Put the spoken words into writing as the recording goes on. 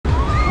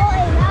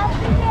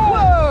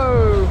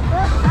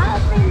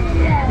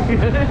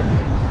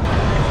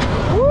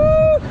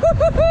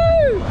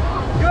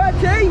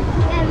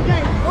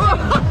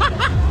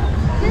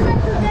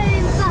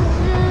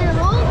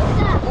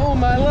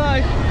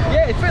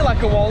bit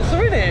like a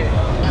waltzer, isn't it?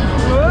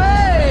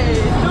 Hey,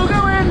 still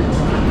going.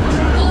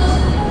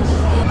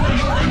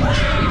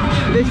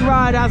 This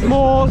ride has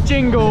more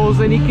jingles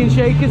than you can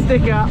shake a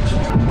stick at.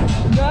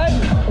 Good.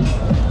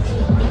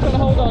 Just gonna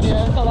hold on,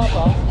 yeah, it's not that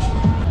far.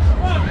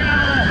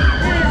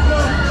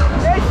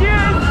 There she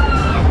is!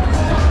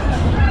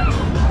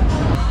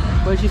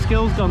 Where's your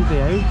skills gone,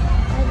 Theo?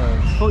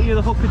 I thought you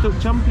were the hooker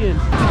duck champion.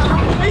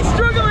 He's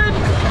struggling!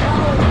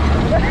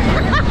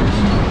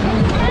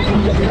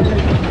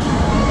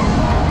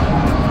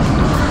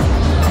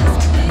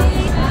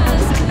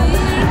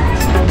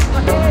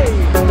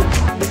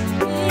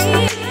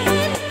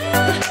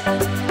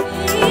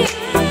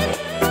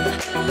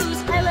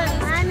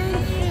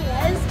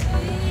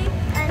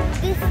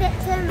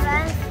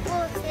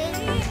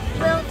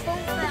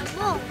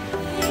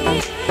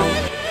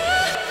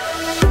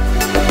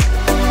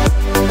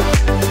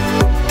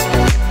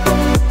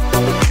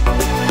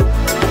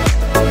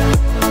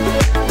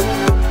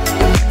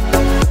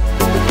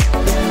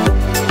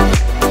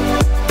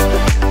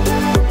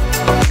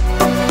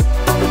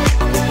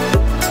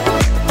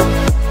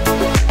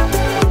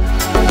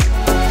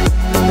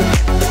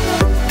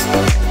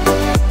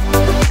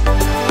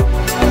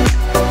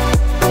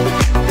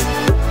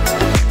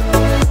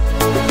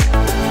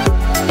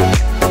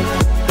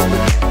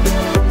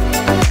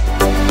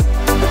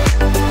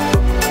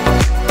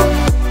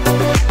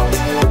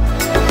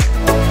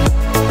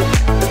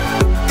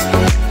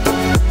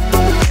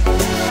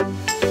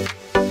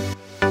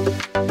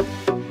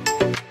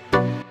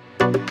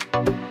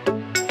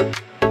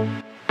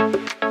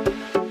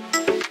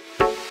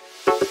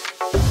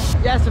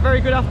 Yes, a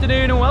very good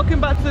afternoon and welcome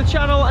back to the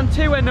channel and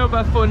to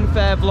another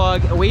Funfair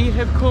vlog. We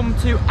have come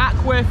to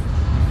Ackworth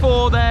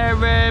for their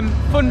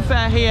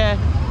Funfair here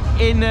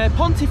in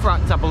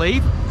Pontefract, I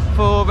believe,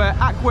 for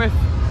Ackworth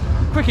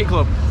Cricket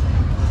Club.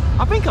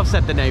 I think I've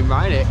said the name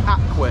right, isn't it?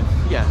 Ackworth,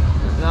 yeah,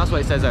 that's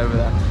what it says over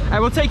there.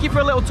 We'll take you for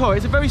a little tour.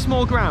 It's a very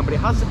small ground, but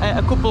it has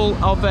a couple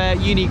of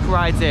unique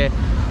rides here.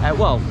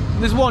 Well,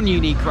 there's one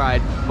unique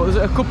ride, but there's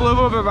a couple of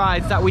other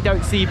rides that we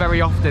don't see very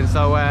often,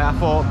 so I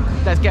thought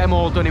let's get them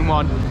all done in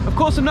one. Of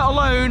course, I'm not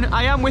alone.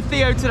 I am with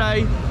Theo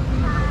today.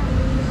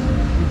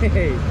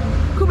 Hey,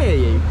 come here,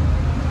 you.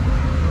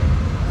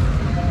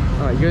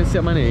 All right, you're going to sit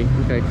on my knee?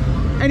 Okay.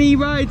 Any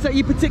rides that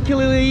you're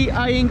particularly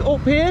eyeing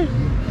up here?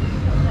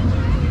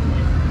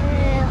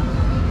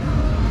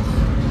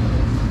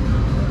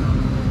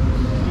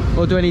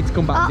 Or do I need to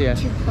come back to you?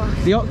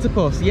 The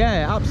Octopus,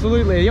 yeah,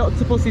 absolutely. The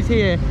Octopus is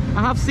here.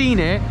 I have seen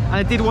it, and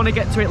I did want to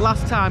get to it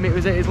last time. It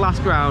was at its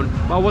last ground,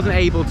 but I wasn't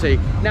able to.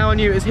 Now I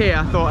knew it was here,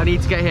 I thought I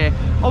need to get here.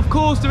 Of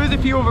course, there is a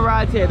few other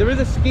rides here. There is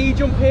a ski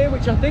jump here,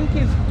 which I think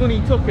is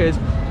Dunny Tucker's.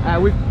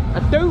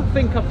 I don't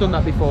think I've done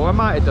that before. I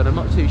might have done, I'm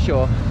not too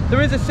sure.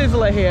 There is a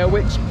sizzler here,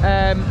 which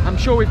I'm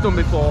sure we've done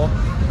before.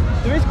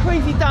 There is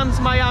Crazy Dance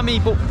Miami,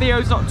 but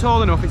Theo's not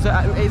tall enough. It's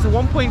a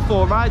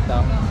 1.4 ride,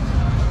 though.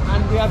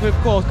 And we have, of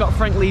course, got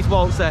Frank Lee's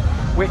Waltzer,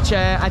 which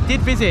I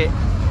did visit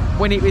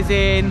when it was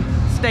in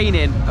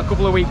Staining a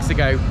couple of weeks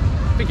ago.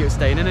 I think it was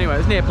Staining anyway, it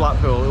was near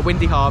Blackpool, at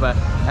Windy Harbour.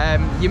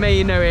 You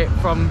may know it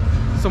from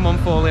someone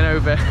falling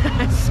over,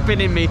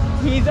 spinning me.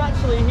 He's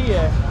actually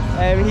here.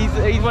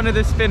 He's one of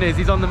the spinners,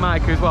 he's on the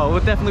mic as well. We'll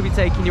definitely be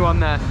taking you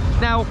on there.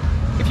 Now,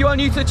 if you are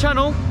new to the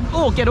channel,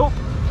 get up.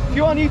 If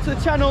you are new to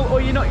the channel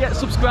or you're not yet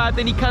subscribed,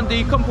 then you can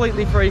do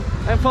completely free.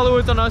 And follow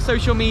us on our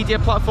social media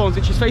platforms,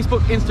 which is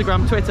Facebook,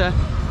 Instagram, Twitter,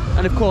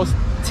 and of course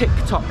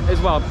TikTok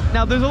as well.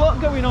 Now there's a lot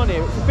going on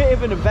here. It's a bit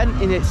of an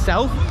event in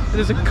itself.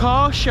 There's a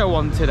car show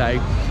on today.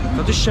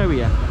 I'll just show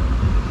you.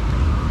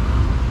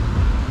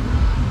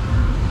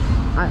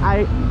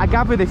 I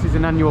gather this is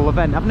an annual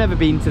event. I've never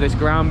been to this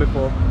ground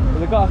before. But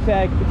they've got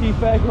a few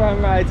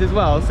fairground rides as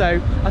well,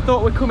 so I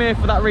thought we'd come here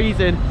for that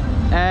reason.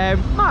 Might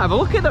have a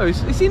look at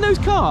those. You seen those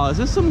cars?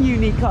 There's some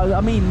unique cars.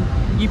 I mean,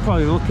 you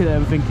probably look at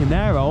them thinking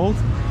they're old.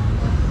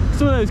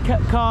 Some of those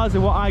cars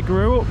are what I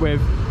grew up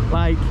with,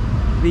 like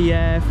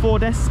the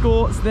Ford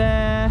Escorts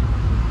there.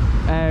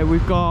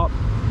 We've got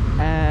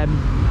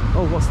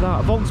oh, what's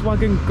that?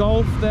 Volkswagen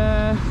Golf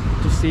there.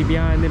 Just see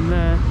behind him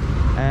there.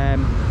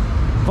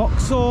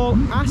 Vauxhall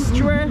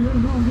Astra.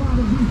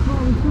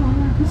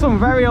 Some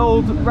very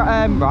old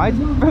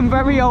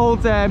very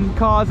old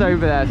cars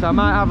over there, so I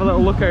might have a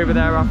little look over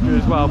there after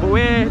as well. But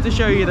we're here to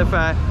show you the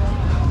fair,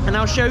 and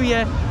I'll show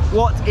you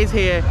what is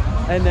here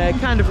and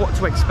kind of what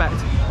to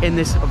expect in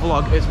this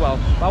vlog as well.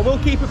 But I will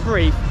keep it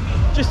brief,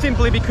 just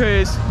simply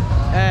because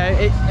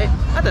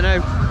I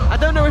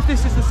don't know if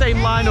this is the same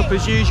lineup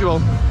as usual.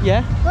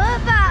 Yeah?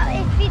 What about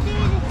if you do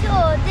the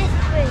tour this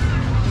week?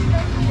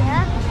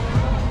 Yeah?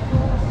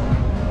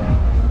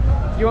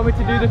 You want me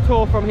to do the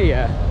tour from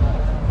here?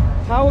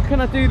 How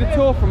can I do the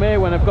tour from here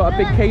when I've got a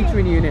big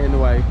catering unit in the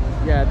way?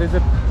 Yeah,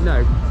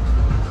 no.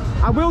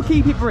 I will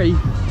keep it brief,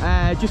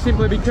 just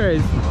simply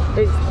because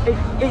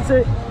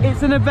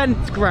it's an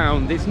event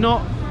ground. It's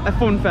not a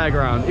Funfair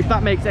ground, if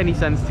that makes any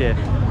sense to you.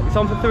 It's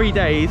on for 3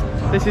 days.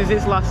 This is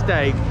its last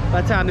day.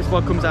 By the time this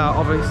vlog comes out,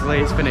 obviously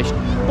it's finished.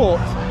 But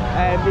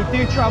they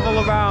do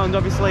travel around,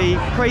 obviously.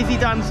 Crazy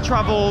Dance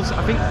travels,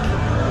 I think,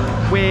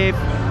 with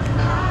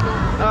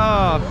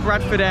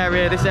Bradford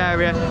area, this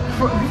area.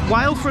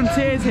 Wild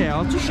Frontiers here,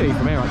 I'll just show you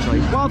from here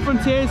actually. Wild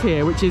Frontiers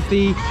here, which is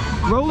the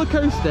roller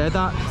coaster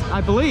that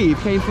I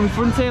believe came from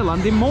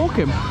Frontierland in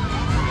Morecambe.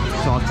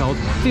 So I was told.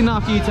 Seen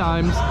that a few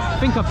times. I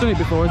think I've done it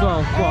before as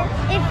well. What?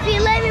 If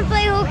you let me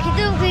play hooky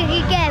duck, we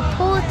could get a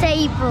pool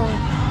table.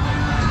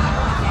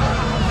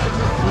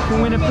 You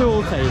can win a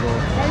pool table.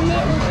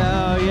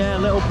 Oh yeah, a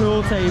little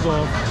pool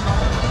table.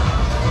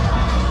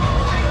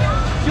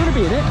 Do you want to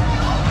be in it?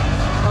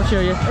 I'll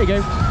show you. There you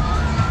go.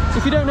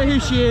 If you don't know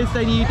who she is,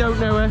 then you don't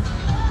know her.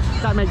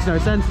 That makes no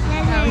sense.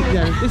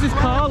 No, this is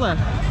Carla.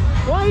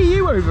 Why are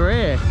you over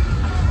here?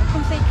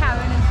 Come see Karen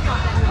and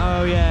Scott.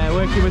 Oh yeah,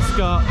 working with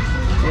Scott.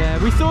 Yeah,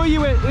 we saw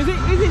you at, is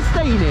it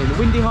Staining?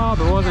 Windy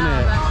Harbour, wasn't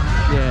it?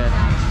 Yeah.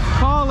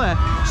 Carla,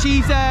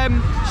 she's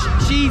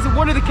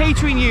one of the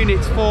catering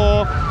units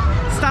for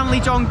Stanley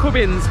John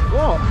Cubbins.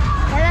 What?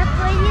 Can I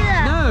play you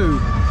that?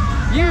 No.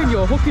 You and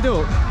your hooky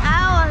duck.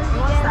 I want to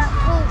get that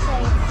pool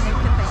table.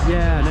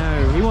 Yeah,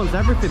 no, he wants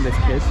everything, this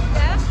kid.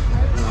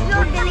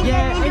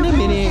 Yeah, in a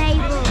minute.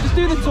 Just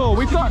do the tour.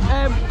 We've got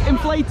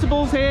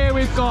inflatables here.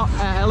 We've got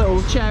a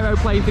little chairo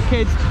play for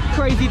kids.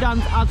 Crazy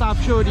dance, as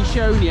I've already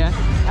shown you.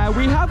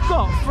 We have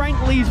got Frank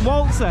Lee's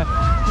waltzer.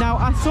 Now,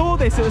 I saw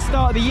this at the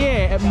start of the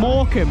year at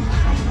Morecambe.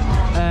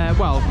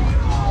 Well,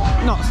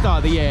 not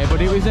start of the year,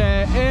 but it was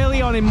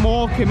early on in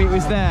Morecambe. It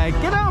was there.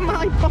 Get out of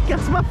my pocket.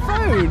 That's my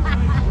phone.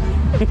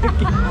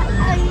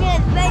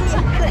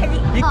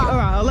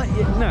 Alright, I'll let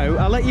you. No,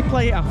 I'll let you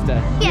play it after.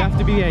 Yeah. You have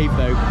to behave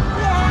though.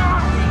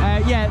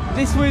 Yeah,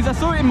 this was, I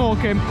saw it in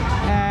Morecambe,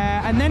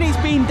 and then it's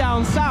been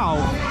down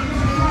south,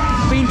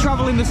 been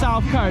travelling the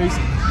south coast,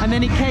 and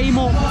then it came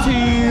up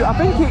to, I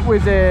think it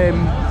was a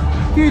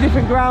few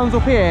different grounds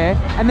up here,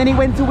 and then it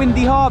went to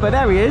Windy Harbour.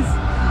 There he is.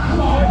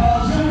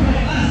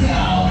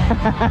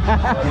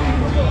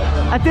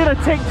 I did a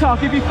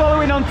TikTok. If you're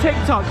following on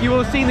TikTok, you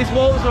will have seen this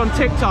waltzer on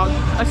TikTok.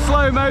 A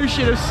slow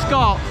motion of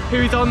Scott,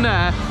 who's on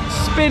there,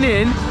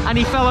 spinning, and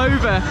he fell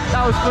over.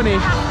 That was funny.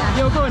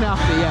 You're going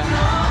after, yeah.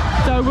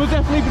 So we'll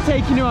definitely be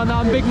taking you on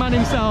that. And Big Man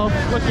himself,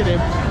 look at him.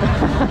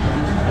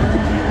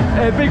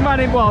 Big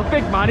Man, well,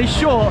 Big Man, he's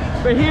short,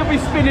 but he'll be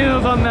spinning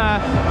us on there.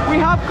 We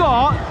have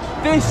got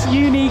this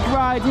unique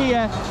ride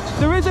here.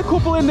 There is a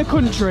couple in the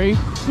country,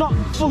 not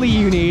fully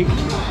unique,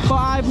 but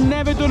I've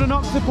never done an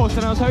octopus,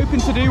 and I was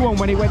hoping to do one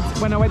when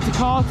I went to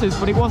Carter's,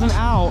 but it wasn't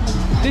out.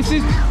 This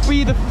is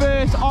be the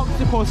first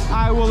octopus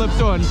I will have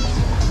done.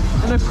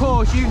 And of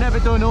course, you've never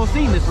done or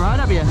seen this ride,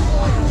 have you?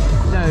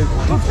 No.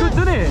 Looks good,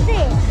 doesn't it?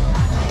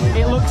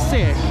 It looks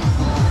sick.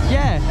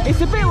 Yeah,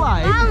 it's a bit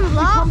like, if you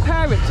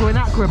compare it to an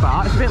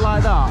acrobat, it's a bit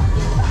like that.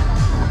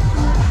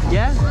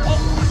 Yeah? It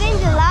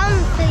spins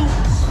around, so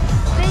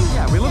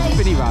yeah, we love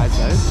spinny rides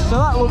though. So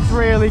that looks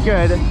really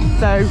good.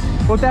 So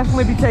we'll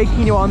definitely be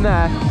taking you on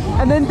there.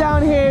 And then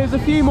down here there's a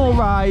few more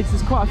rides.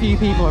 There's quite a few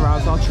people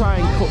around, so I'll try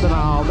and cut them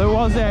out. There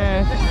was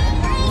a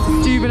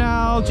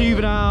juvenile,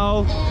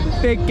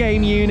 big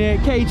game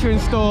unit, catering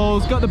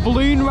stalls, got the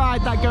balloon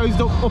ride that goes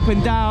up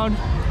and down.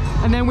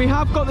 And then we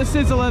have got the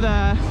sizzler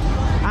there,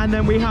 and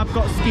then we have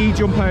got ski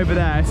jump over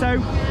there. So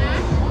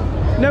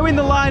knowing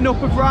the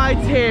lineup of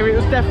rides here, it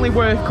was definitely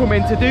worth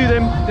coming to do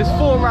them. There's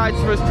 4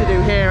 rides for us to do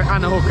here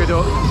and a hooker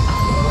duck.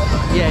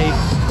 Yay.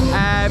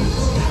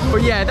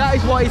 But yeah, that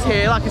is what is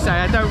here. Like I say,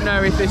 I don't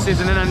know if this is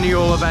an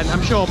annual event.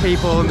 I'm sure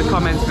people in the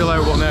comments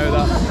below will know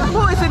that.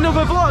 But it's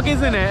another vlog,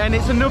 isn't it? And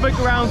it's another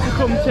ground to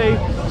come to,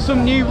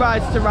 some new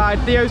rides to ride.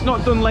 Theo's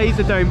not done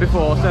Laser Dome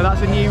before, so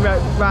that's a new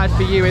ride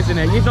for you, isn't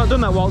it? You've not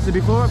done that waltzer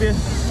before, have you?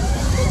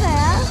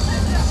 Yeah.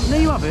 No,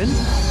 you haven't?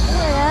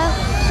 Yeah.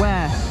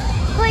 Where?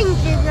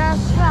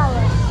 Queensland,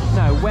 Australia.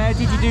 No, where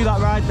did you do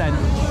that ride then?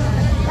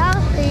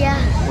 South Pier.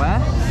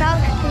 Where?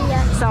 South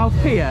Pier. South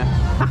Pier?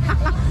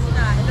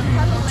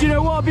 Do you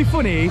know what would be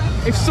funny?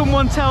 If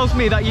someone tells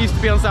me that used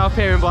to be on South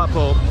Pier in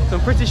Blackpool. So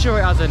I'm pretty sure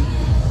it hasn't.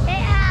 It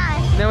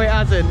has. No, it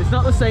hasn't. It's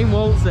not the same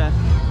waltzer.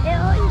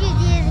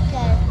 100 years ago.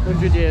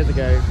 100 years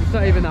ago. It's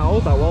not even that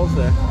old, that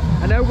waltzer.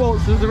 I know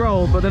waltzers are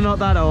old, but they're not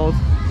that old.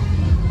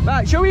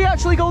 Right, shall we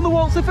actually go on the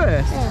waltzer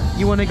first? Yeah.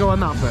 You want to go on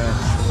that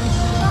first?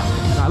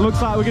 Right, looks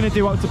like we're going to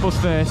do Octopus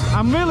first.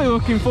 I'm really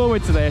looking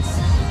forward to this.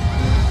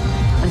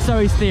 And so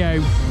is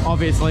Theo,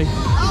 obviously.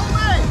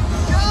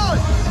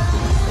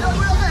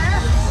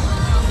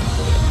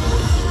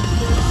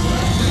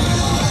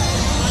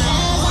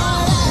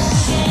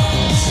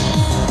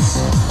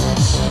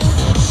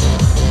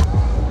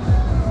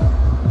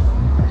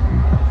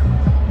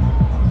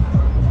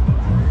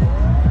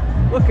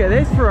 Look at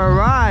this for a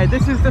ride.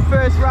 This is the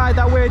first ride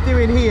that we're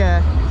doing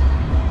here.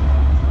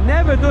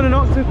 Never done an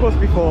octopus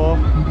before.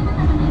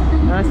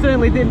 And I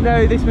certainly didn't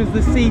know this was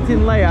the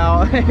seating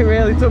layout. It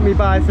really took me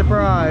by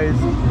surprise.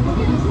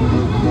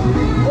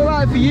 All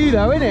right for you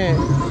though, isn't it?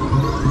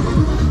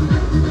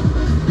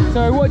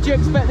 So what do you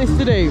expect this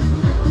to do? I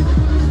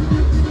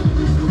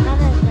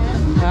don't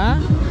know. Huh?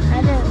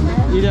 I don't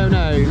know. You don't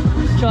know?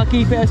 Shall I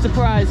keep it a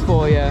surprise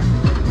for you?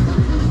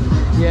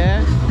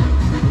 Yeah?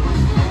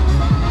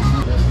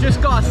 just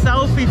got a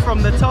selfie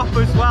from the top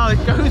as well.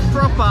 It goes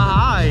proper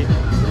high.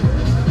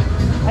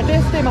 I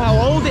asked him how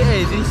old it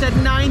is, and he said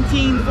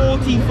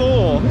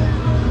 1944.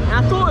 And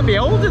I thought it'd be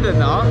older than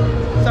that.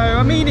 So,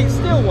 I mean, it's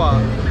still what?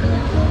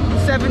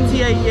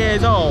 78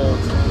 years old.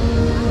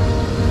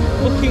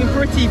 Looking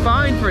pretty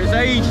fine for its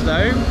age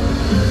though.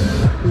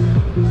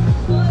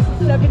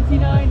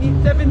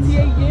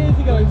 78 years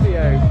ago,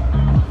 Theo.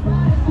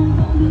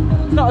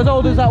 Not as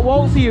old as that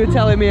waltzer you were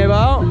telling me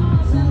about.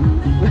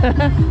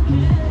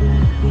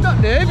 Not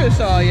nervous,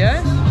 are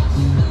you?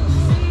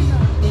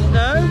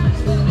 No?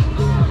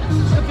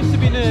 Nothing to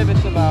be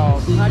nervous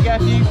about. I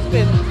get a few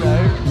spins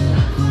though.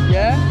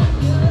 Yeah?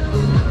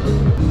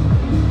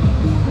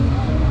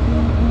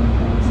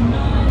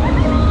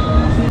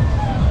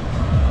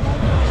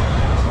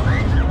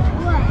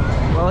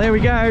 Well, here we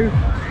go.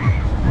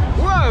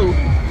 Whoa!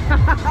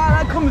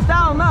 That comes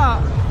down,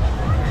 that.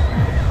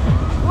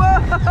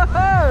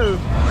 Whoa!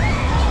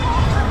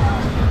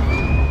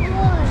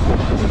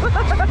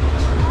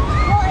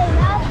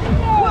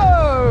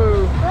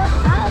 Whoa! What's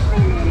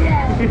happening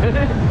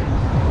there?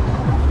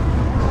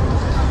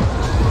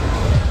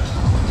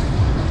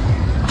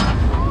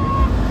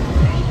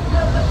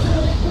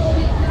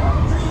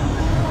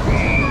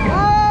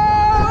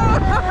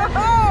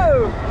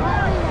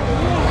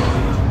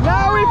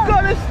 Now we've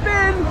got a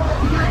spin!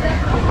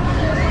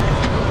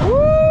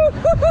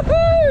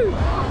 Woo-hoo-hoo-hoo!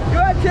 You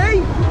ready?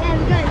 Yeah,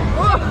 I'm good.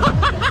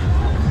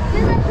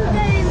 Feel like we're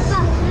going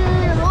faster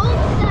than a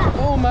waltzer.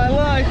 Oh my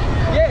life!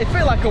 Yeah, it's a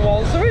bit like a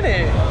waltzer, isn't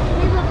it?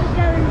 Feel like we're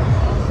going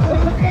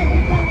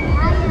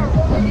higher.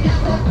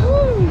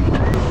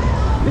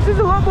 Woo. This is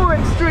a lot more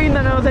extreme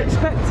than I was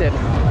expecting.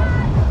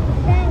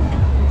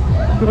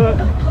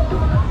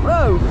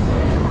 Whoa!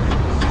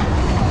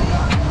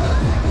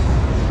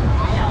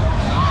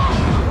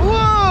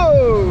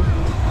 Whoa!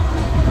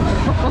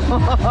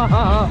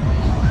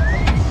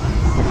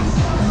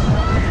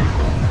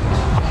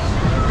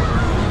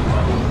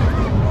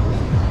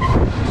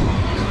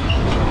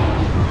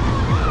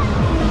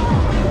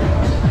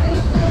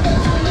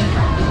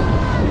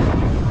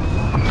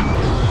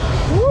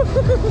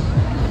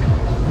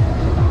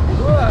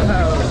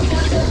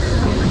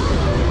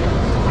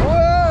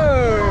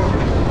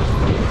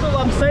 That's all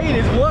I'm saying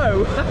is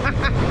whoa.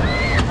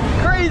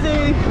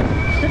 Crazy.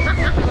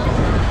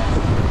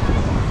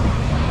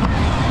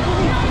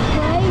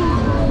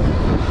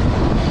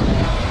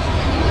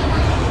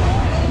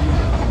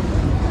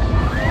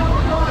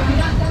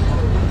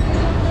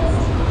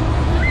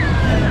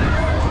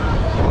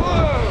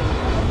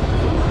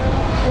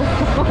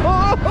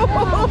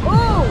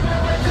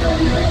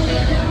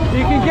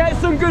 You can get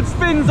some good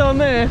spins on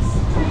this.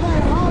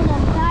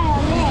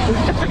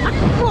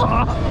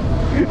 What?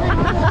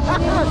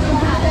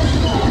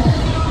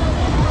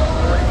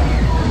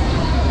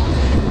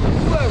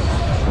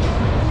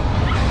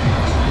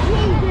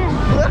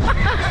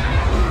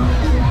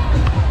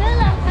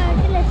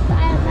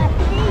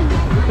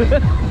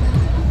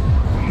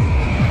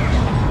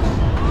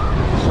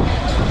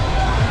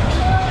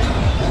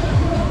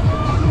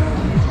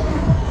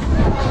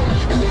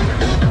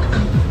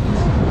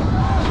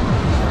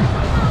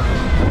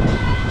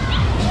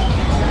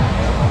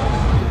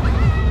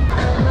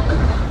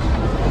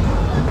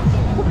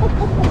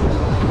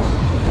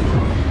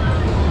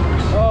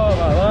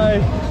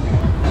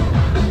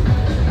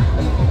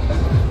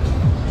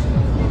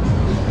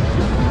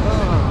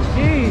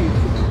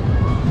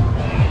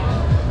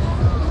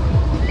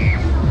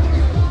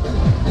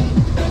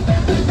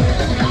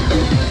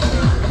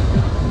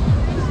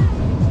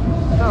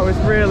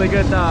 Really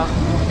good, that.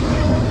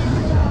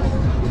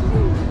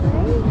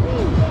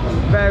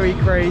 Very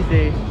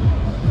crazy.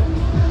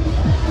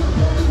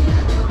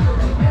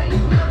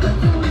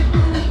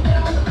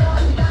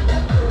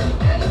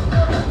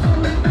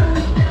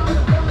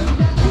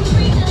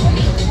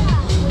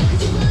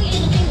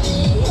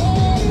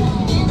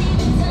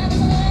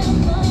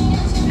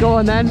 Go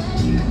on then.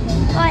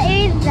 What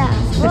is that?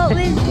 What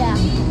was that?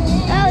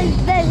 That was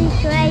very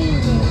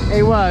crazy.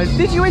 It was.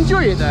 Did you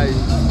enjoy it though?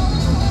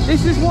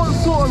 This is what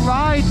sort of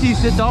rides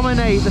used to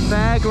dominate the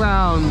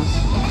fairgrounds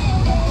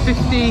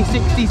 50,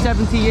 60,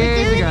 70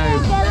 years ago.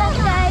 Let's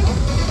go.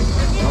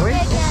 Are we?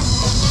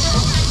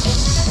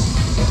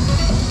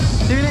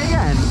 Doing it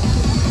again?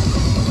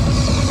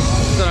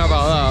 Don't know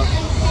about that.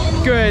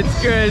 Good,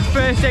 good.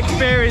 First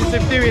experience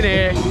of doing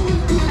it.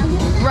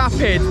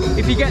 Rapid.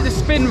 If you get the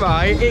spin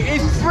right,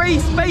 it is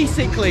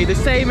basically the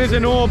same as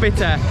an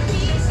orbiter,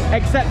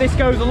 except this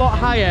goes a lot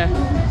higher.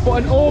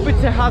 But an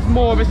orbiter has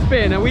more of a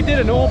spin, and we did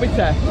an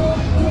orbiter.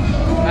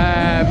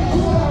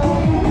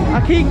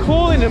 I keep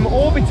calling them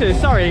orbiters,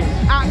 sorry,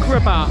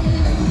 acrobat.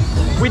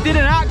 We did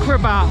an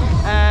acrobat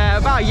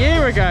about a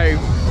year ago,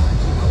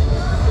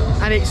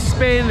 and it's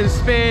spin and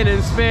spin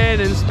and spin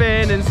and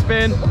spin and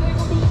spin.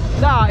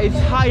 That is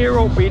higher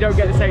up, but you don't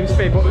get the same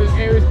spin, but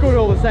it was good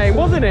all the same,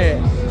 wasn't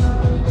it?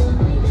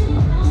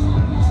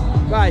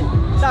 Right,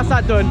 that's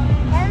that done.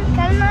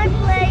 Can I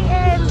play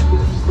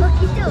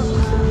Lucky Duck?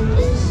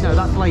 No,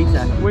 that's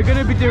later. We're going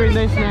to be doing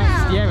this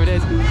next. Yeah, it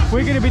is.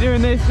 We're going to be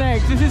doing this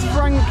next. This is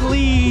Frank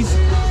Lee's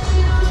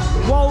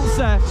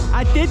waltzer.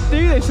 I did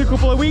do this a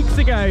couple of weeks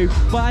ago,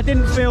 but I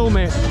didn't film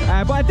it.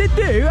 But I did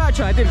do,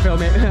 actually I did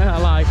film it, I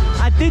lied.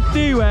 I did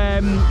do,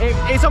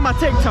 it's on my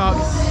TikTok.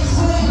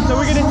 So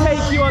we're going to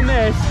take you on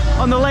this,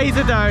 on the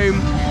laser dome.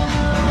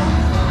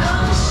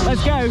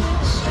 Let's go.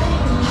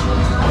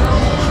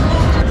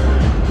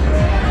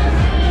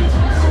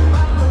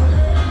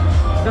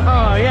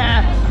 Oh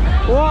yeah.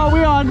 What are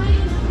we on?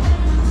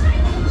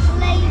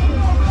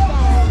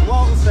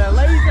 Waltzer,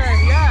 laser,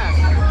 yeah.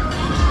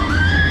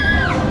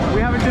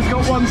 We haven't just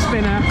got one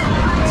spinner,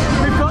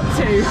 we've got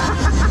two.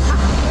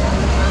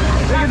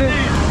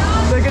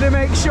 They're gonna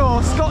make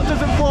sure Scott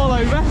doesn't fall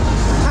over.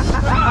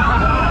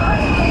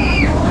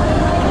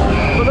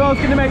 But they're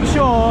also gonna make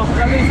sure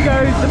that this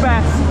goes the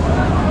best.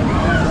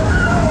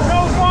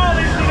 No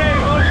falling today,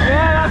 bud.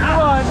 Yeah, that's the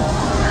one.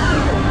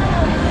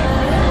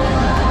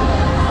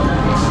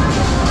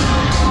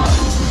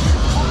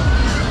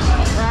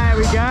 There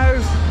we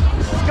go.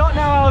 Scott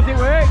knows how it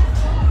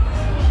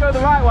works. Go the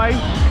right way.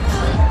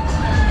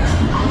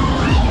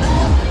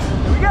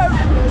 Here we go.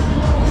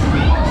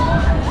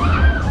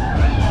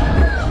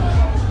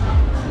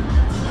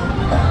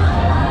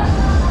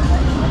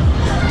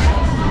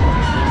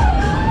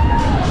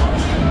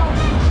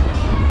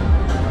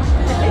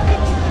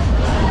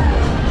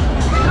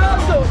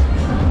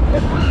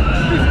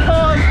 This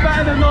car's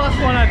better than the last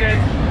one I did.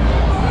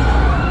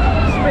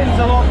 Spins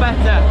a lot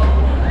better.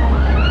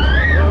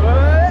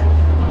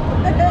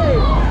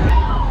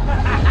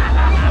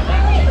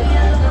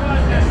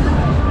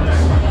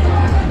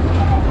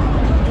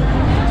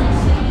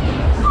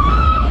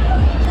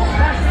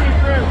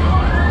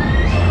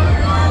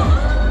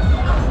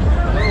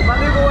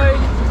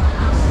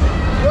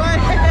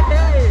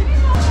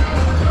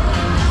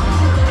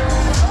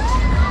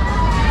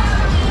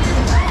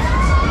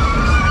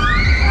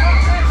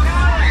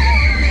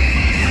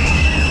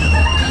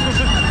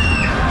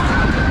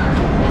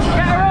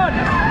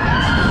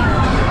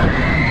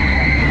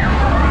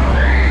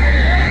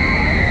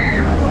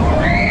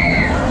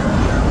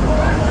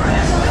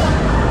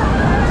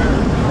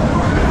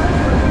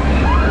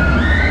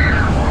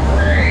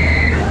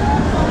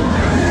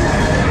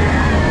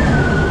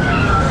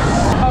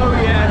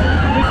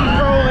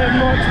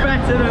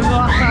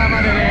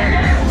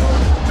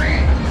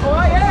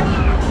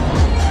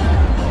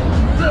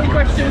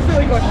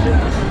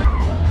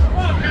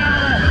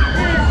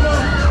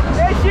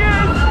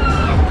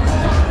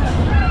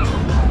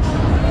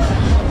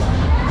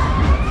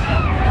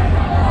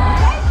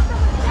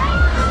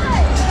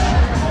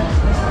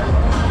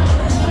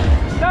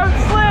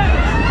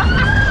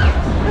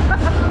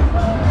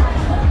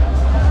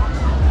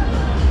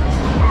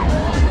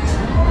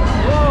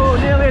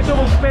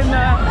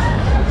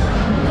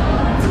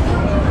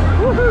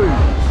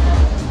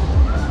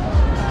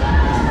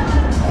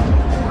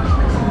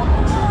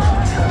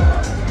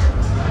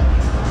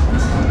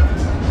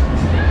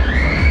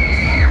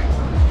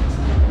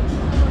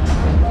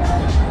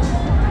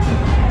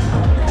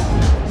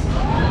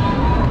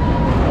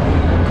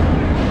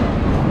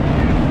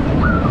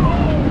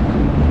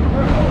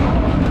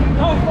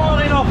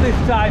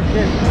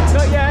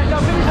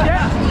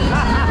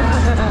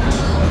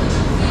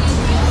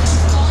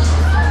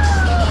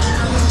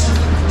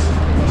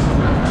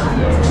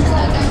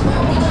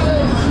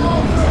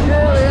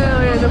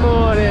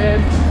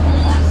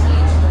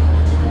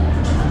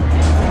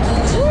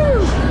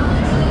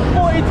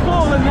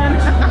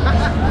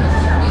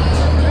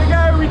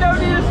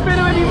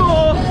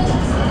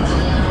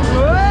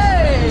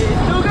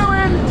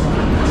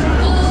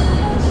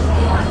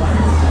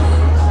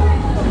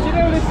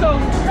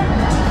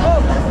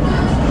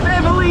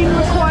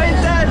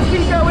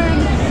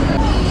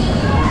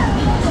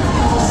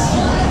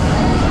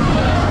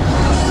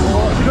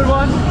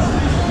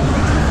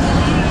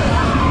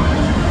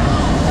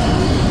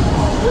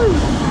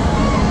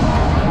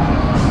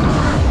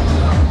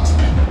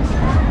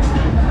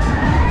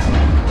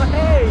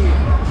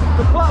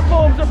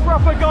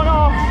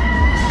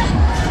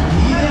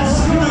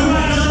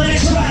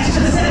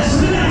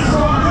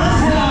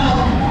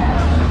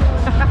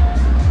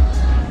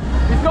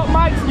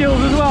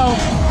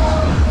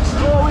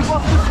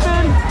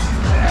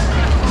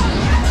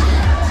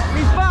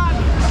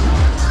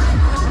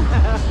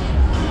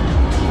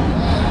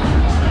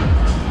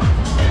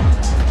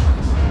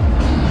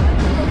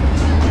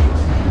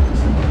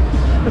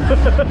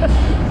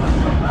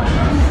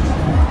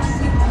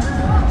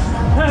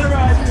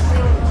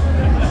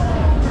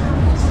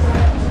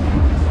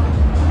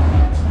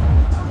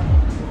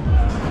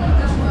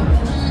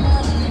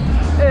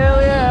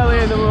 Early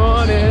in the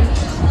morning.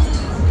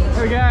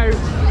 Here we go.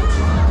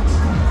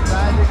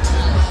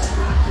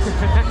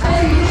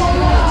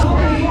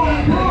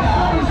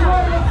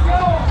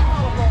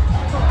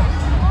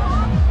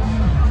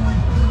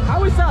 How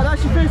was that?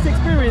 That's your first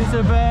experience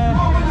of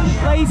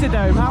Laser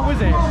Dome. How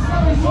was it?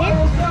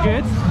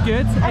 Good,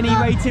 good. Any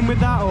rating with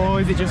that,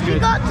 or is it just good? We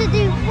got to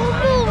do 4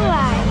 more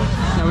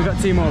rides. No, we got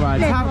 2 more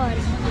rides.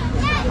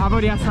 I've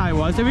already asked how it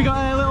was. Have we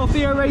got a little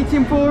Theo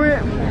rating for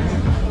it?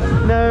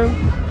 No,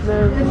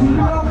 no.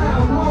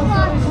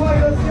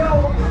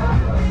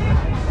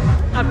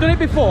 I've done it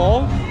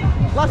before.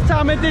 Last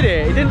time I did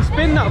it, it didn't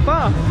spin that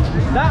fast.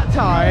 That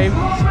time,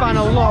 span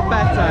a lot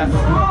better.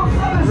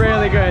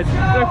 Really good.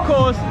 But of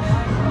course,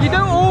 you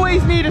don't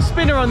always need a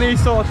spinner on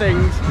these sort of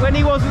things. When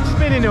he wasn't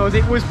spinning us,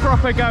 it was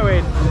proper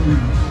going.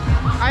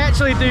 I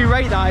actually do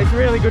rate that. It's a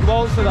really good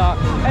waltz for that.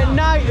 At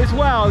night as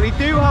well, they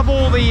do have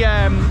all the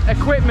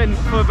equipment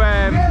for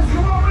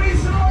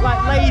like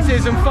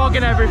lasers and fog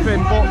and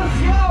everything, but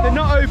they're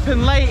not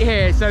open late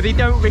here, so they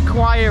don't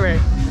require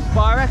it.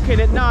 But I reckon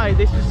at night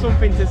this is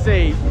something to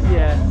see.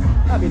 Yeah,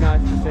 that'd be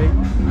nice to see.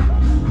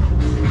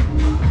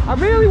 I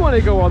really want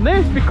to go on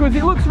this because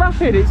it looks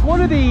rapid. It's one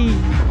of the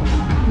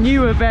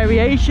newer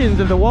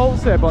variations of the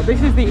waltzer, but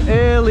this is the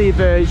early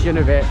version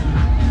of it.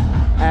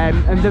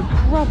 And they're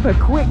proper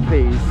quick,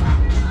 these.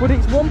 But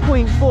it's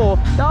 1.4.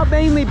 That'll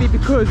mainly be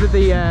because of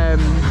the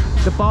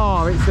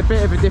bar. It's a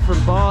bit of a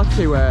different bar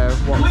to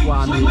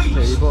what I'm used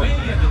to. But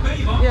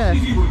yeah,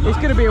 it's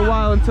going to be a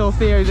while until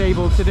Theo's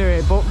able to do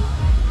it. But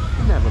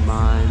never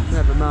mind,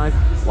 never mind.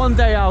 One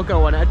day I'll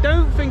go on it. I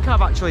don't think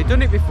I've actually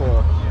done it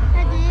before.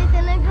 Daddy, you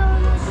gonna go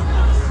on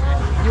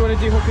it? You want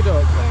to do hook a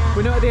duck? Yeah.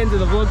 We're not at the end of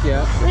the vlog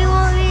yet. We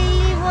won't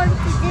really want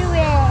to do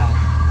it.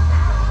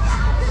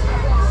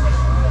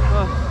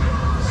 Oh.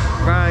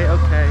 Right,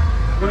 okay.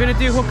 We're gonna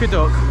do hook a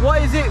duck.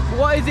 What is it?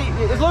 What is it?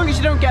 As long as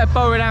you don't get a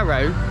bow and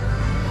arrow,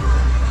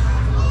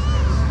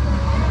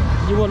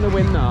 you want to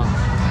win that.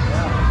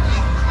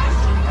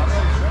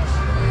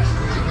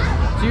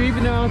 Do you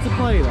even know how to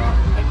play that?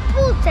 It's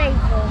pool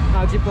table.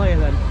 How do you play it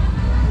then?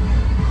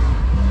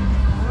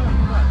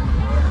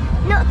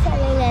 Not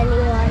telling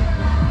anyone.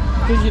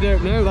 Because you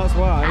don't know, that's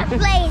why. I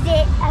played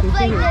it. I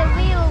played the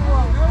real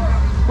one.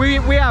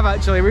 We have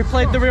actually. We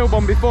played the real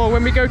one before.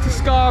 When we go to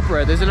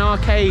Scarborough, there's an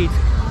arcade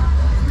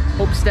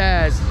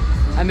upstairs,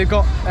 and they've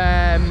got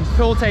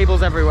pool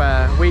tables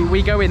everywhere.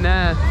 We go in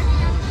there.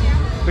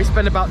 We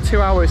spend about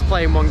 2 hours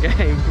playing one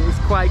game. It was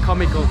quite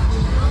comical.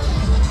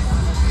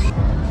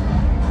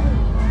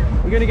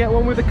 You're gonna get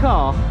one with a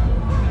car?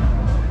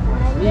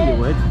 Yeah, you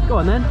would. Go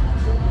on then.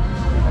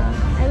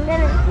 I'm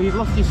gonna. Well, you've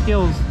lost your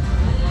skills.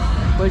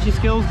 Where's your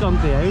skills gone,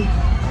 Theo?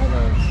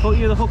 Thought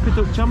you were the hook a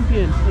duck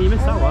champion. Oh, you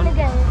missed that one.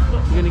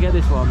 You're gonna get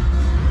this one.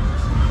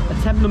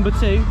 Attempt number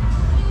 2.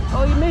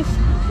 Oh, you missed.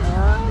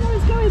 Oh, no,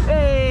 it's going.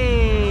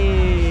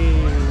 Hey!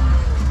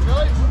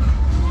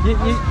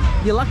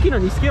 You're lacking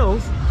on your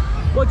skills.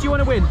 What do you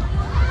want to win?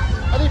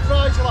 Any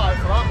prize you like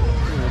for that?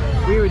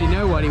 We already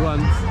know what he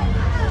wants.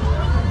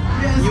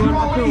 You want a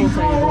pool table?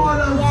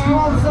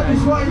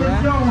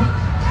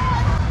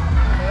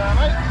 Yeah,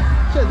 mate.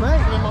 Cheers,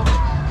 mate.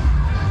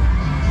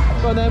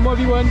 Go on then, what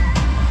have you won? A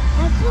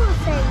pool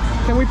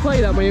table. Can we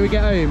play that when we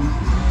get home?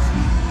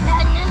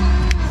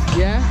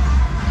 Yeah?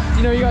 Do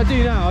you know what you got to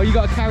do now? You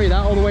got to carry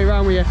that all the way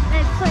around with you. I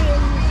put it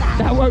in the bag.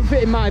 That won't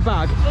fit in my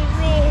bag. It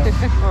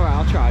will. Alright,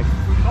 I'll try.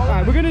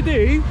 Alright, we're going to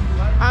do...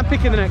 I'm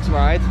picking the next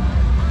ride.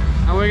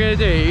 And we're going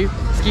to do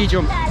ski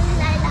jump. La, la,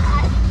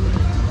 la.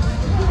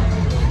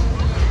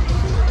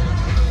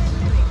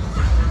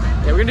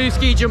 Yeah, we're going to do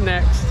ski jump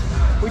next,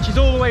 which is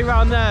all the way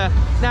around there.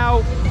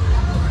 Now,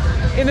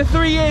 in the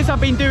 3 years I've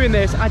been doing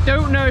this, I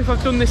don't know if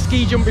I've done this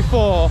ski jump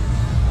before.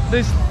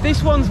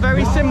 This one's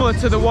very similar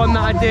to the one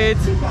that I did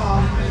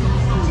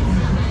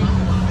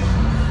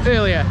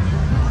earlier,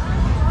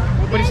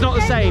 but it's not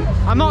the same.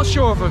 I'm not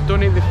sure if I've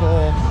done it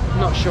before. I'm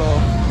not sure.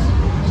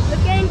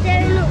 We're getting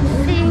donuts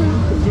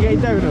soon. You getting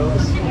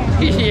donuts?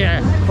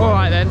 Yeah. All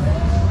right then.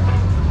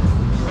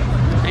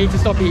 I need to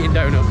stop eating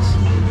donuts.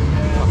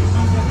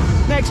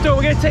 Next up,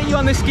 we're going to take you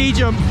on the ski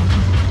jump.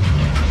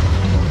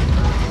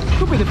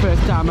 Could be the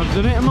first time I've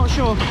done it. I'm not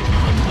sure.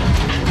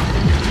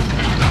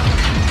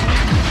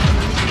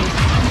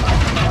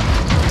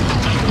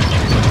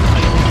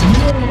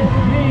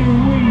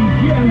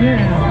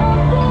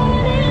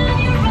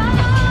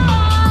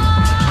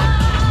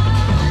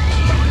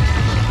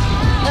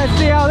 Let's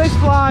see how this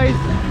flies.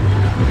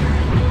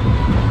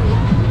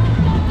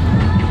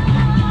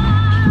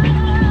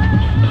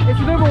 It's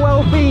another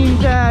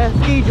well-themed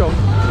ski jump. I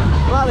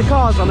like the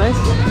cars on this.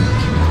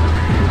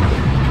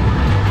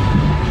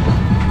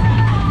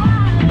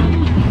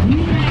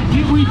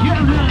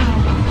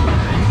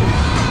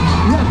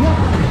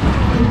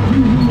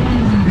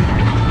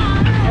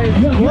 Hey,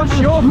 what's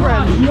your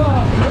friend?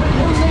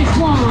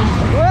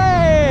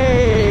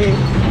 Way!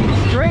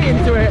 Straight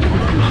into it.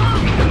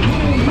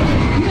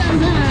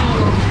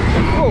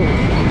 Oh.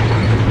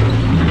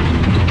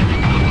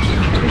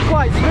 It's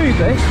quite smooth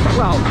this.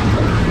 Well,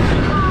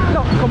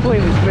 not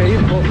completely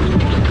smooth, but...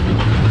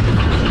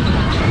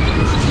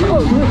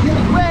 Oh,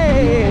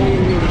 way!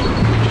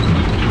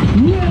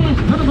 You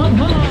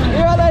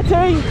out there, T?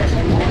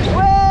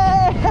 Way!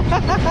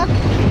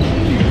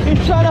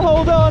 He's trying to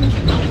hold on.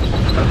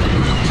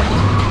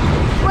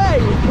 Way!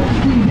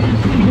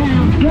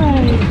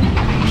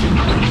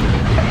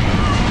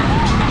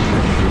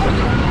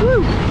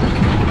 Woo!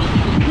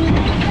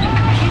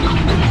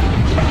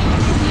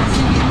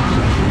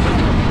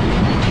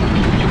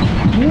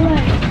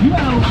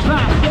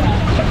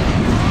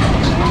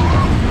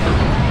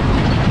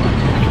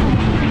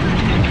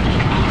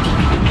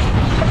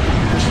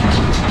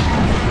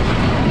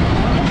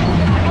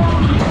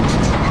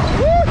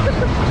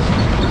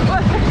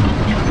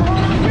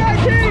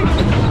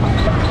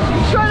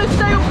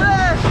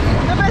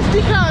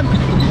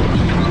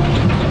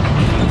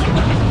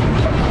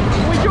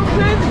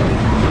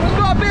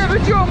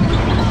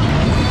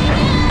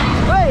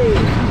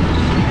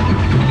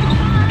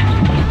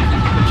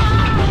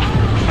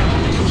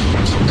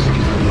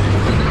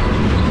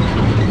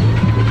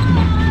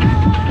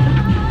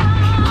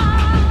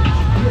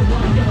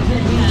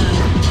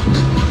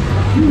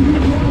 Yeah,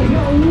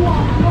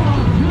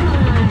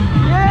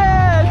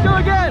 let's go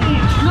again.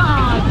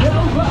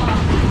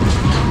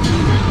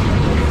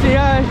 See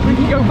if we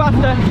can go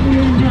faster.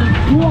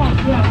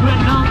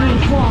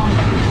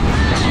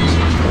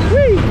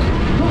 Whee!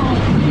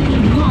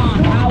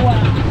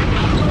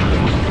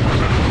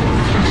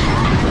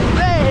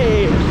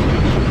 Hey!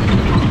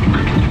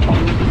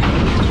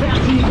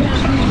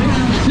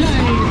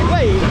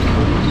 Wait!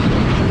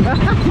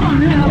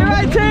 You're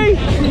right, T!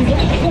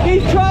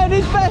 He's trying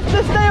his best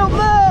to stay up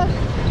there!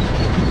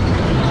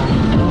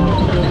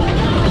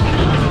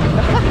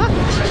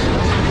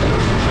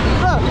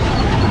 Look!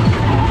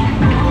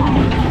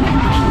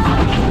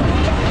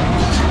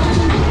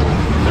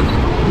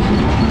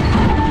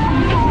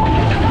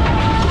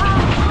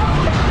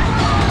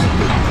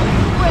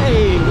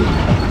 Wait!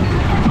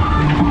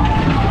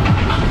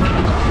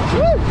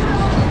 Woo!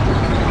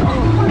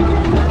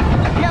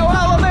 Yeah,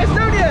 well, on this,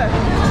 don't you?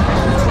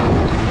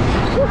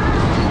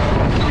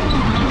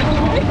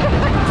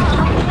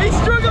 He's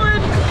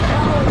struggling!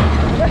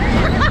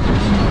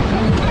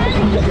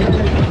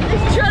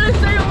 He's trying to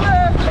stay up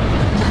there!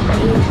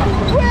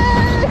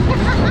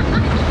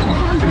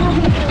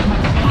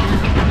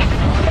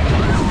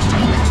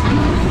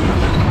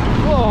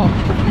 Whoa!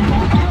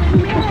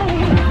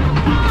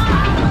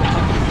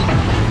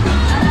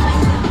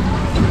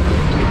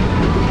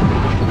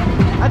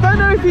 I don't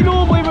know if he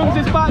normally runs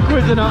this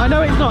backwards or not. I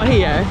know it's not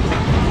here.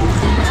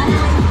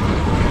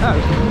 Oh,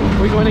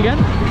 are we going again?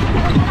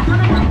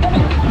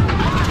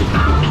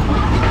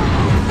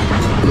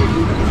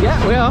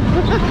 Yeah, we are.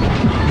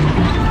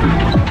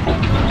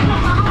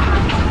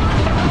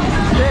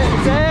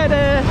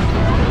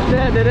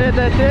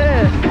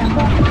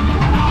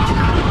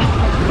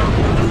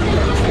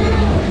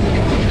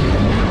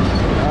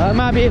 That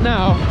might be it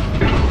now.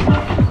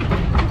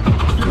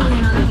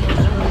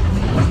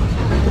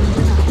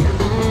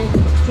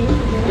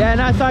 Yeah,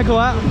 nice cycle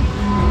that.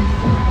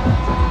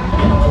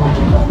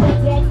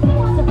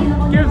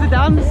 Give us a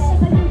dance.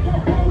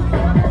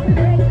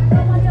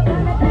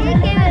 You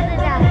give us a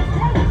dance.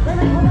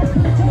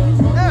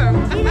 No.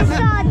 Do the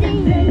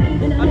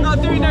sardine. I'm not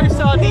doing no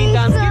sardine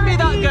dance. Give me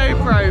that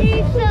GoPro. Do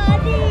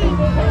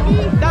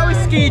sardine. That was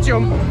ski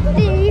jump.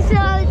 Do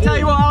sardine. Tell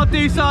you what, I'll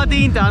do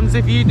sardine dance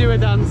if you do a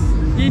dance.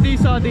 You do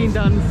sardine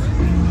dance.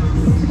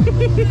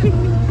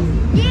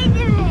 You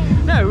do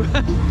it. No.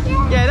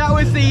 Yeah, that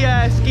was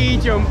the ski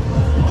jump.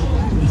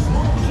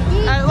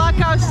 Like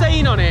I was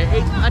saying on it,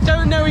 I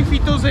don't know if he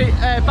does it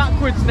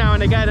backwards now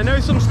and again. I know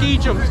some ski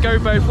jumps go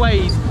both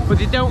ways, but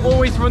they don't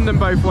always run them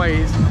both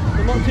ways.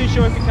 I'm not too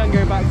sure if it can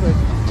go backwards.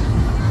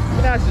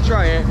 But nice to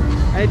try it.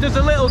 And it does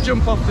a little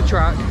jump off the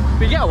track,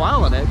 but you get a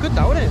while on it. Good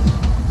though, isn't it?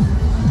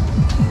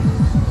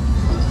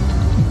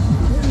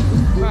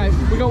 Right,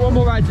 we got one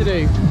more ride to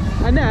do.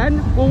 And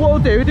then, well, what we'll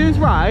do this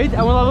ride,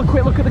 and we'll have a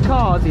quick look at the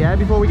cars, yeah,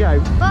 before we go.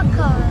 What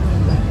car?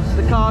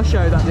 The car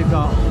show that they've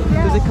got.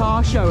 There's a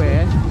car show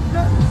here.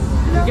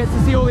 You get to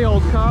see all the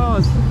old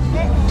cars.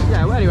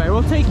 Yeah, well, anyway,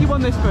 we'll take you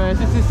on this first.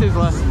 This is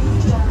Sizzler.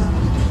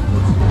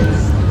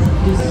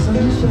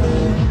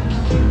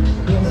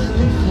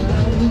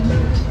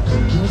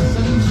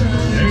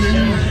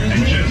 Ladies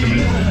and gentlemen,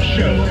 the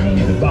show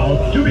is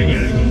about to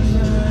begin.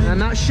 And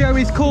that show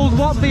is called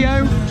what,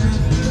 Theo?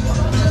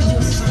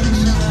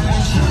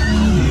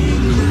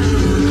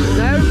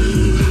 No?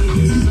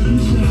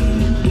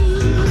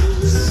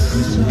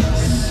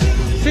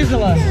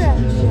 Sizzler.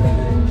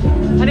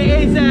 And it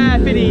is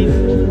Finny's.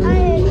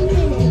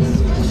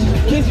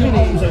 It is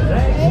Finny's.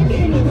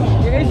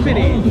 It is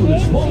Finny's.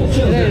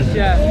 It is,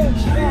 yeah.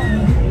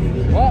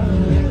 What?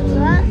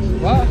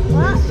 What?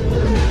 What?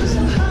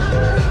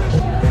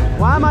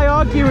 Why am I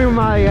arguing with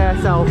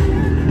myself? Why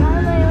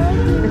am I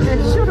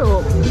arguing? Shut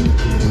up.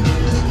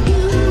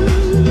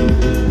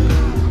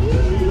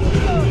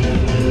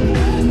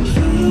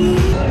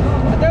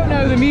 I don't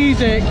know the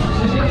music.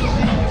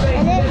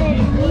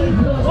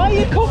 Why are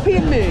you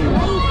copying me?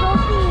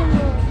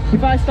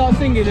 If I start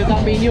singing, does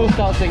that mean you'll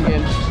start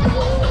singing?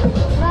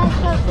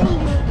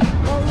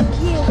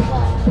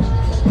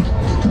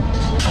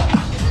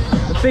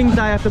 The things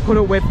I have to put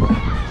up with.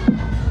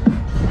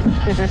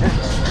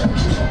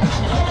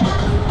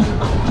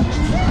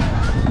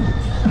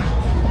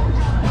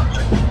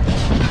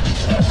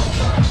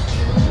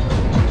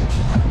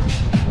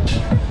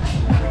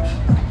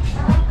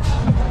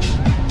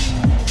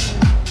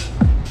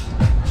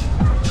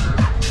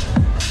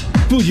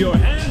 Put your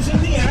hands in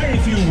the air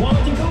if you want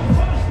to go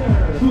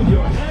faster. Put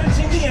your hands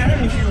in the air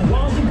if you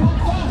want to go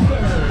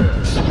faster.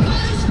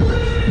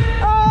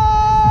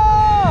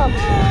 Oh!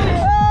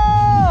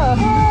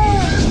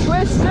 Oh!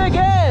 Twist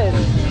again,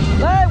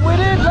 like we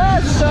did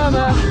last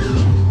summer.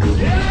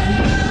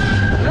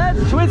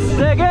 Let's twist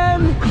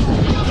again.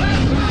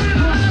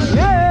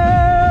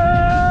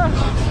 Yeah!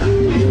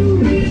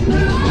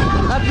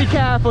 Have to be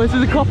careful. This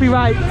is a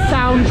copyright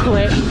sound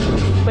clip,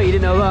 but you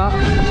didn't know that.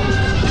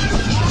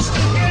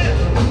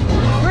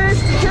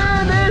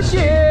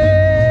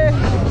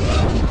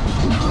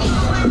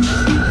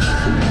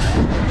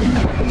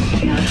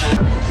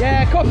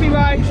 Yeah,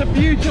 copyright's a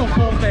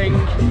beautiful thing.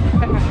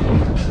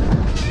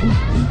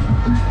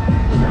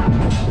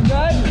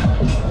 Right?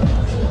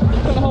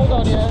 Gotta hold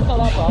on, yeah, it's not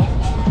that far.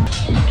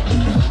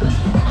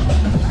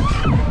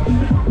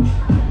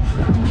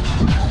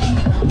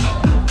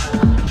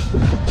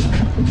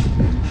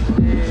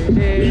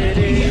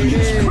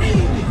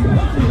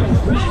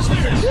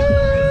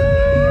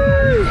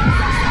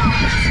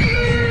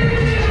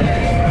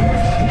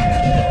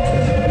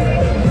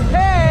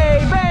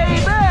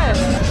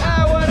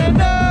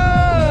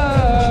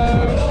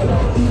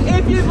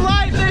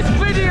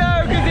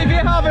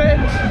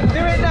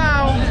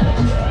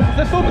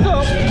 Thumbs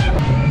up.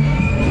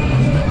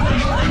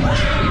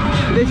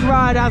 This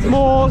ride has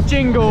more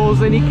jingles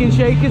than you can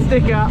shake a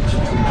stick at.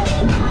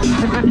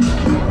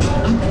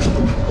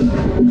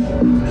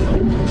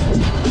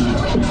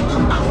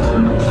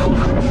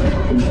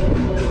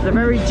 They're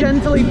very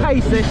gently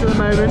paced this at the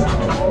moment.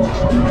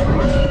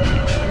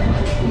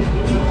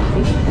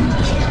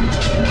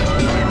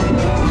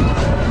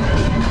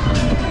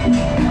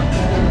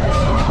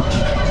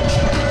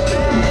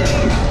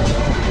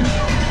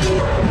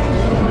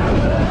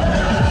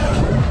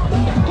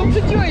 To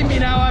join me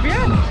now, have you?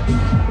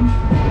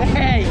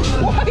 Hey,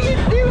 what are you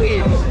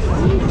doing?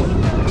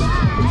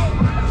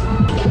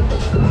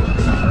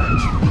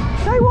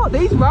 Tell you what,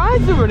 these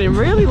rides are running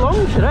really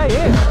long today,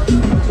 yeah.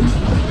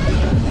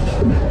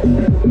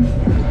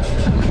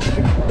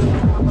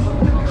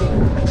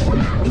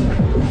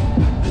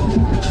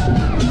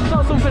 It's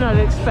not something I'd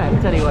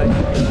expect anyway.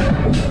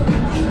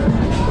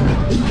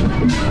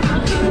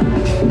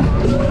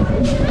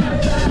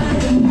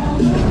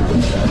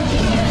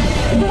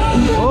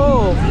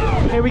 Oh,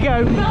 here we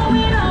go.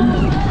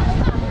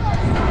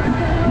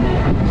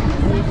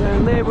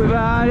 Don't live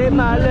without it,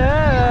 my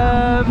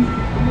love.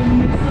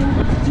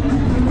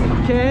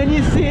 Can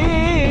you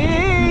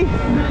see?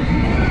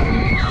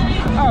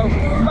 Oh,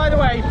 by the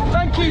way,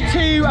 thank you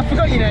to, I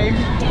forgot your name,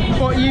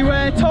 but you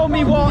told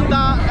me what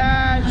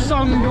that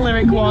song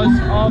lyric was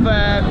of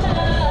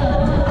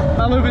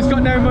my lover's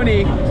got no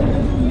money.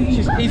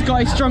 He's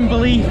got his strong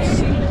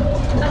beliefs.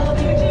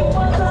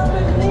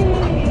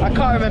 I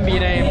can't remember your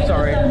name,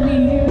 sorry.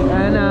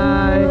 And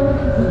I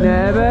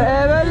never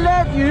ever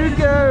let you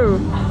go.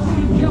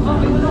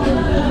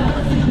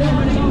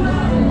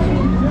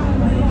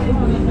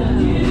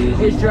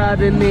 It's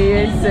driving me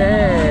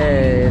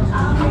insane.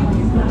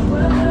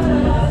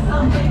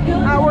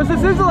 How was the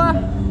sizzler?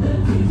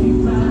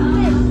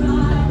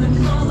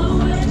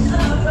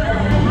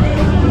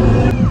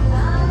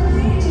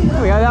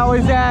 There we go, that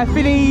was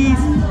Finney's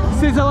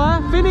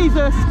sizzler. Finneys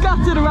are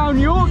scattered around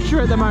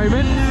Yorkshire at the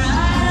moment.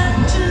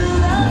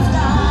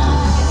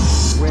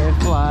 We're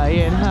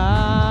flying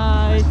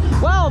high.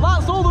 Well,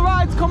 that's all the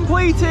rides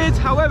completed.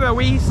 However,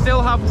 we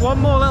still have one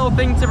more little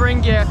thing to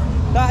bring you.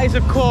 That is,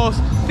 of course,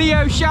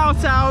 Theo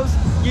shout-outs.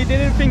 You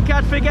didn't think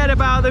I'd forget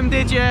about them,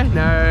 did you?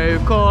 No,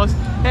 of course.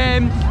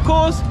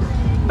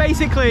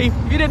 Basically,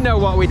 if you didn't know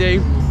what we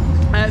do,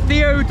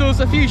 Theo does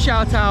a few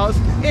shout-outs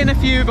in a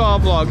few of our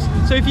vlogs.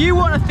 So if you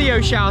want a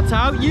Theo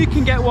shout-out, you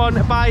can get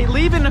one by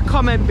leaving a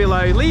comment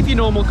below. Leave your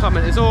normal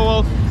comment as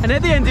all. And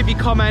at the end of your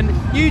comment,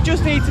 you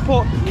just need to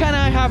put, can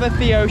I have a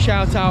Theo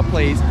shout-out,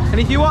 please? And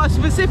if you want a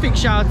specific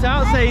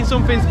shout-out, saying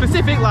something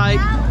specific like,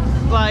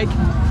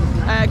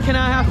 can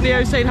I have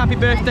Theo saying happy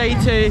birthday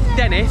to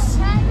Dennis?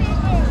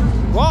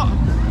 What?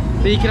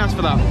 Then you can ask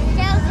for that.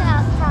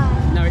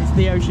 No, it's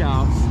Theo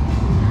shouts.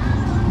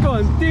 Go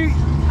on, do.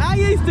 I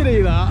used to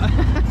do that.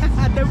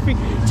 I don't think.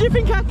 Do you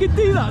think I could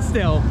do that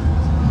still?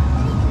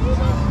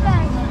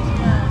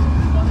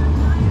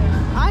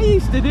 I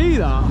used to do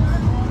that.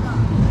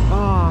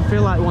 Oh, I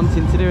feel like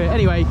wanting to do it.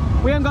 Anyway,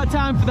 we haven't got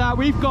time for that.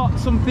 We've got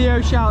some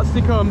Theo shouts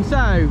to come.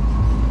 So,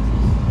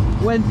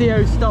 when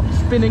Theo stops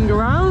spinning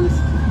around,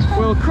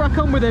 we'll crack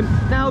on with him.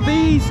 Now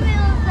these.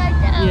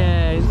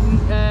 Yeah.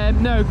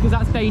 No, because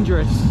that's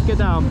dangerous. Get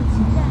down.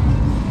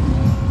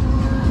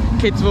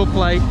 Kids will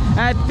play.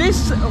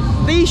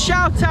 These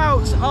shout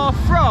outs are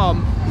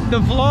from the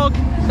vlog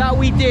that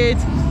we did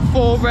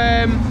for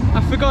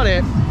I forgot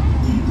it.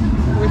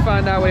 We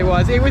found out what it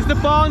was. It was the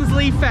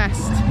Barnsley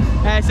Fest.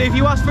 So if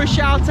you ask for a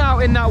shout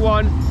out in that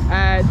one,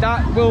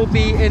 that will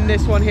be in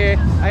this one here.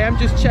 I am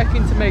just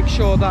checking to make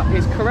sure that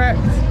is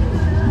correct.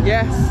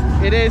 Yes,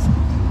 it is.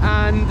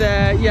 And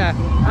yeah,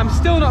 I'm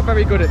still not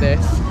very good at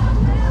this.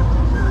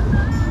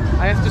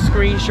 I have to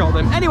screenshot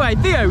them. Anyway,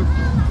 Theo,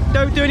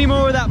 don't do any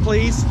more of that,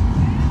 please.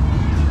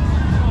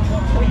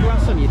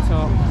 Grass on your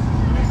top.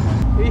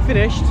 Are you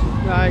finished?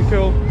 Right,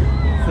 cool.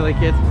 Silly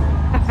kid.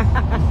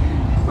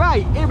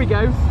 Right, here we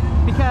go.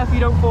 Be careful you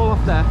don't fall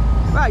off there.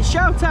 Right,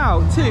 shout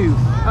out to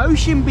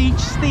Ocean Beach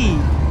Steve.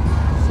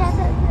 Shout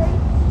out to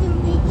Ocean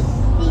Beach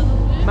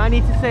Steve. Might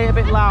need to say it a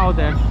bit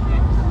louder.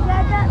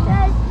 Shout out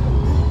to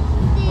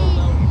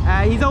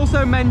Steve. He's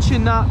also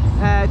mentioned that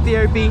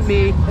Theo beat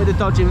me at the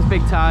Dodgems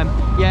big time.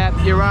 Yeah,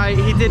 you're right,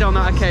 he did on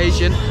that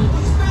occasion.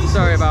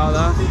 Sorry about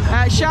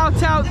that.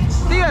 Shout out,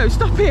 Theo,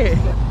 stop it!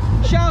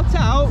 Shout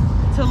out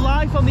to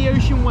Life on the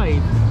Ocean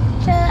Wave.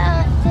 Shout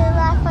out to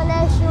Life on the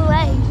Ocean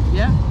Wave.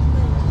 Yeah?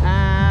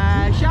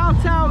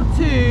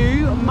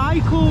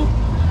 Michael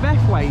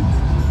Bethwaite.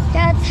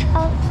 Shout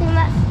out to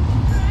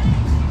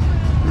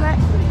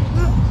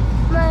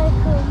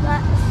Michael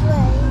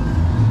Maxwell.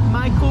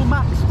 Michael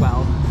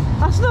Maxwell?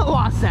 That's not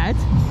what I said.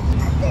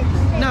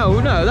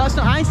 No, that's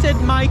not. I said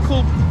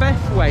Michael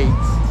Bethwaite.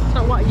 That's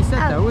not what you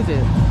said though, was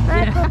it?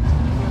 Michael,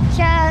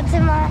 shout out to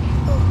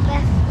Michael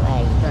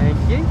Bethwaite.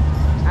 Thank you.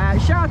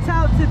 Shout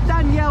out to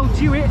Danielle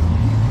Jewett.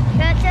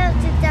 Shout out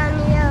to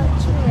Danielle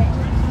Jewett.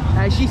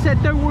 She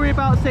said don't worry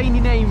about saying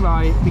your name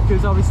right,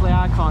 because obviously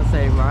I can't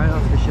say it right,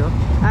 that's for sure.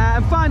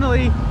 And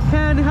finally,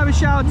 can I have a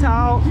shout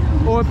out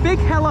or a big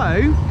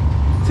hello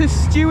to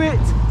Stuart,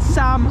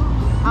 Sam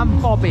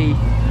and Bobby.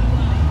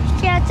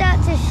 Shout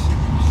out to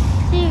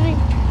Stewie,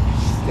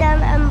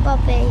 Sam and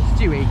Bobby.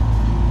 Stewie.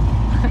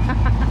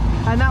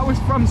 And that was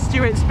from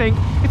Stuart Spink.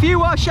 If you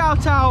want a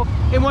shout out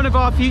in one of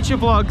our future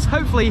vlogs,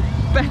 hopefully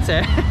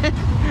better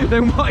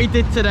than what he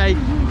did today,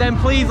 then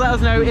please let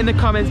us know in the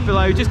comments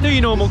below. Just do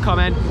your normal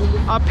comment.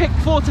 I'll pick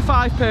 4 to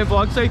 5 per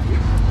vlog, so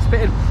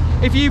spitting.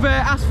 If you've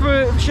asked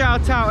for a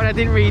shout out and I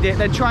didn't read it,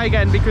 then try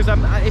again, because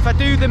if I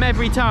do them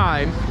every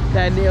time,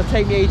 then it'll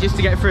take me ages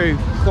to get through,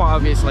 quite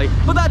obviously.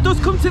 But that does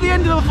come to the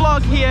end of the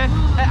vlog here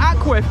at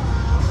Ackworth.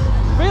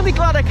 Really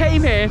glad I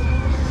came here.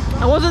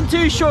 I wasn't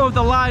too sure of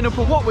the lineup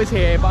of what was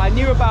here, but I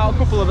knew about a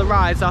couple of the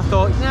rides, so I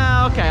thought,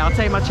 nah, okay, I'll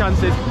take my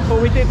chances.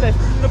 But we did this.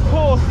 Of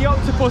course, the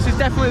Octopus is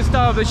definitely the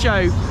star of the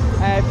show.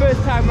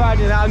 First time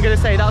riding that, I'm going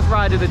to say that's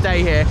ride of the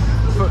day here,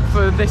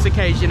 for this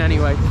occasion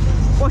anyway.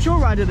 What's your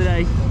ride of the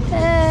day?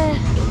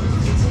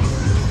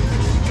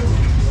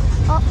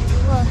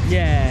 Octopus.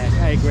 Yeah,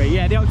 I agree.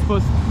 Yeah, the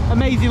Octopus,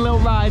 amazing little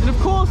ride. And of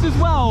course as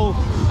well,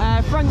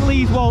 Frank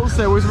Lee's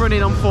waltzer was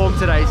running on form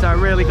today, so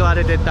I'm really glad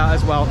I did that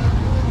as well.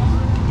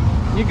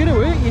 You're going to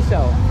hurt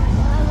yourself.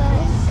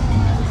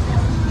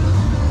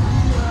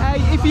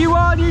 If you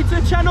are new to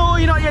the channel or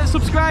you're not yet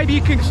subscribed,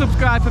 you can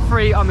subscribe for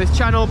free on this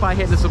channel by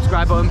hitting the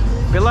subscribe button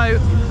below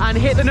and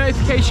hit the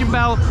notification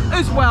bell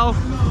as well,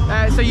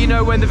 so you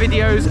know when the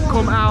videos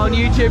come out on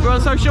YouTube. We're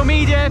on social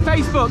media,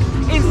 Facebook,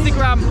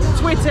 Instagram,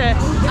 Twitter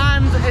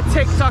and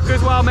TikTok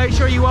as well. Make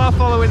sure you are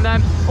following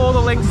them. All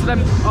the links to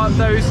them on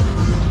those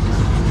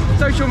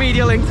social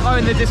media links are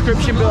in the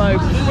description below.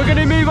 We're going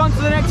to move on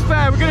to the next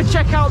fair. We're going to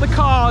check out the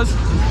cars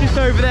just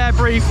over there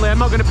briefly. I'm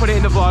not going to put it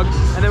in the vlog.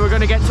 And then we're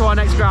going to get to our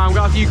next ground. We've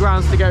got a few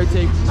grounds to go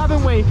to,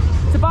 haven't we?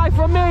 So bye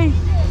from me.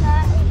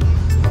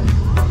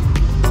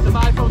 So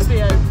bye from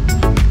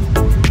Theo.